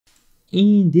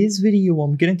In this video,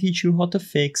 I'm gonna teach you how to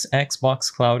fix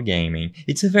Xbox Cloud Gaming.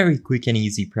 It's a very quick and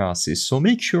easy process, so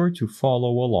make sure to follow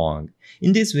along.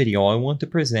 In this video, I want to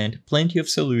present plenty of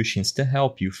solutions to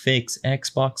help you fix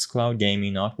Xbox Cloud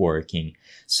Gaming not working.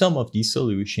 Some of these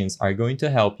solutions are going to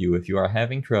help you if you are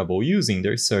having trouble using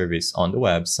their service on the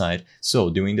website, so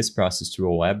doing this process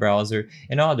through a web browser,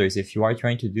 and others if you are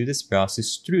trying to do this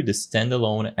process through the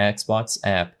standalone Xbox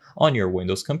app on your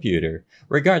Windows computer.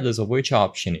 Regardless of which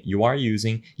option you are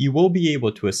using, you will be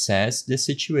able to assess the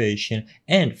situation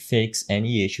and fix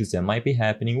any issues that might be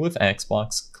happening with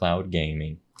Xbox Cloud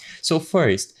Gaming. So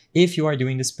first, if you are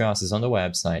doing this process on the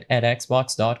website at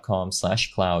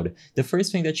xbox.com/cloud, the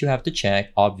first thing that you have to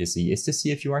check, obviously, is to see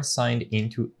if you are signed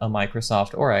into a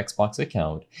Microsoft or Xbox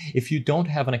account. If you don't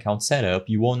have an account set up,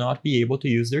 you will not be able to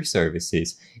use their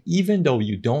services. Even though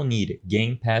you don't need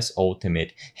Game Pass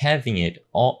Ultimate, having it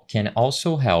can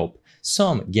also help.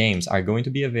 Some games are going to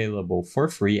be available for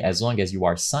free as long as you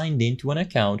are signed into an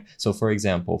account, so for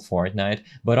example Fortnite,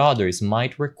 but others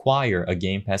might require a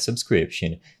Game Pass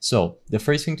subscription. So the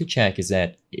first thing to check is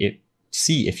that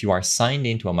see if you are signed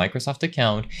into a Microsoft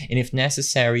account, and if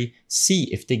necessary, see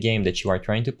if the game that you are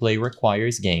trying to play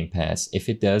requires Game Pass. If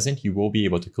it doesn't, you will be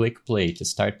able to click play to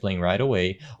start playing right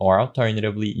away, or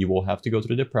alternatively, you will have to go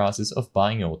through the process of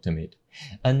buying Ultimate.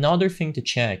 Another thing to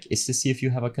check is to see if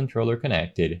you have a controller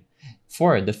connected.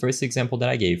 For the first example that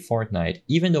I gave, Fortnite,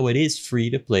 even though it is free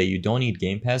to play, you don't need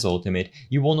Game Pass Ultimate,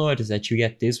 you will notice that you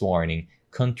get this warning,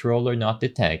 controller not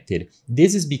detected.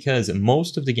 This is because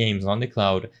most of the games on the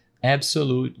cloud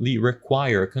absolutely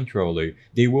require a controller.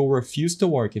 They will refuse to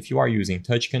work if you are using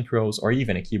touch controls or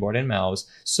even a keyboard and mouse,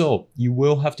 so you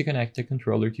will have to connect a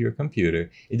controller to your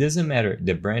computer. It doesn't matter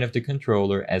the brand of the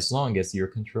controller as long as your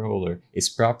controller is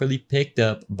properly picked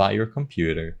up by your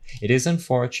computer. It is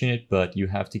unfortunate, but you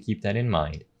have to keep that in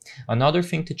mind. Another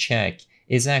thing to check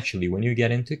is actually when you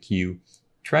get into queue,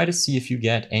 try to see if you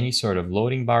get any sort of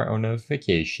loading bar or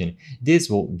notification. This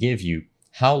will give you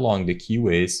how long the queue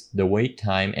is, the wait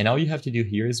time, and all you have to do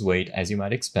here is wait, as you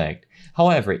might expect.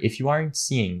 However, if you aren't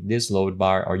seeing this load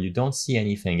bar or you don't see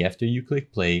anything after you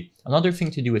click play, another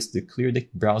thing to do is to clear the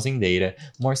browsing data,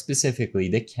 more specifically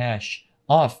the cache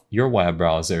of your web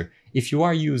browser. If you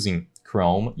are using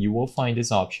Chrome, you will find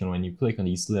this option when you click on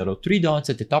these little three dots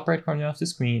at the top right corner of the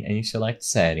screen and you select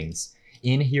Settings.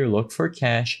 In here, look for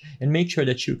cache and make sure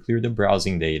that you clear the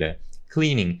browsing data.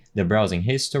 Cleaning the browsing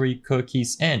history,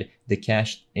 cookies, and the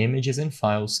cached images and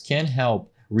files can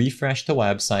help refresh the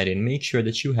website and make sure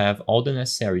that you have all the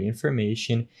necessary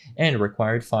information and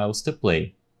required files to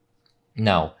play.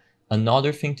 Now,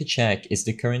 another thing to check is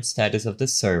the current status of the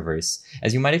servers.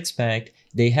 As you might expect,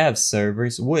 they have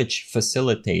servers which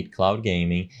facilitate cloud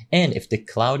gaming, and if the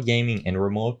cloud gaming and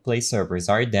remote play servers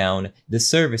are down, the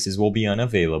services will be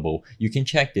unavailable. You can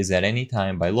check this at any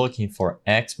time by looking for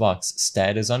Xbox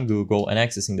status on Google and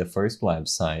accessing the first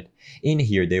website. In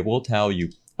here, they will tell you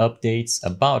updates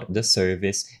about the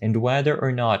service and whether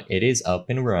or not it is up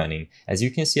and running. As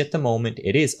you can see at the moment,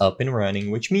 it is up and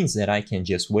running, which means that I can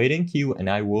just wait in queue and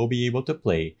I will be able to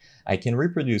play. I can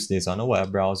reproduce this on a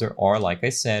web browser or, like I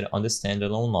said, on the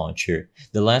standalone launcher.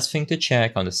 The last thing to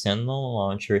check on the standalone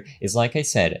launcher is, like I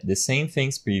said, the same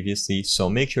things previously, so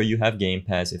make sure you have Game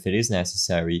Pass if it is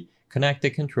necessary. Connect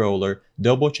the controller,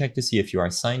 double check to see if you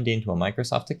are signed into a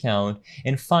Microsoft account,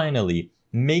 and finally,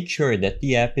 make sure that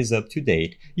the app is up to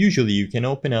date. Usually you can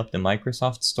open up the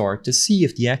Microsoft Store to see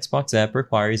if the Xbox app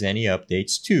requires any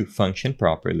updates to function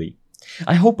properly.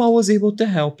 I hope I was able to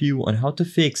help you on how to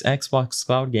fix Xbox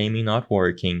Cloud Gaming not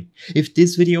working. If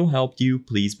this video helped you,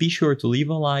 please be sure to leave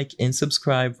a like and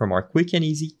subscribe for more quick and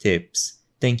easy tips.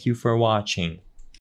 Thank you for watching.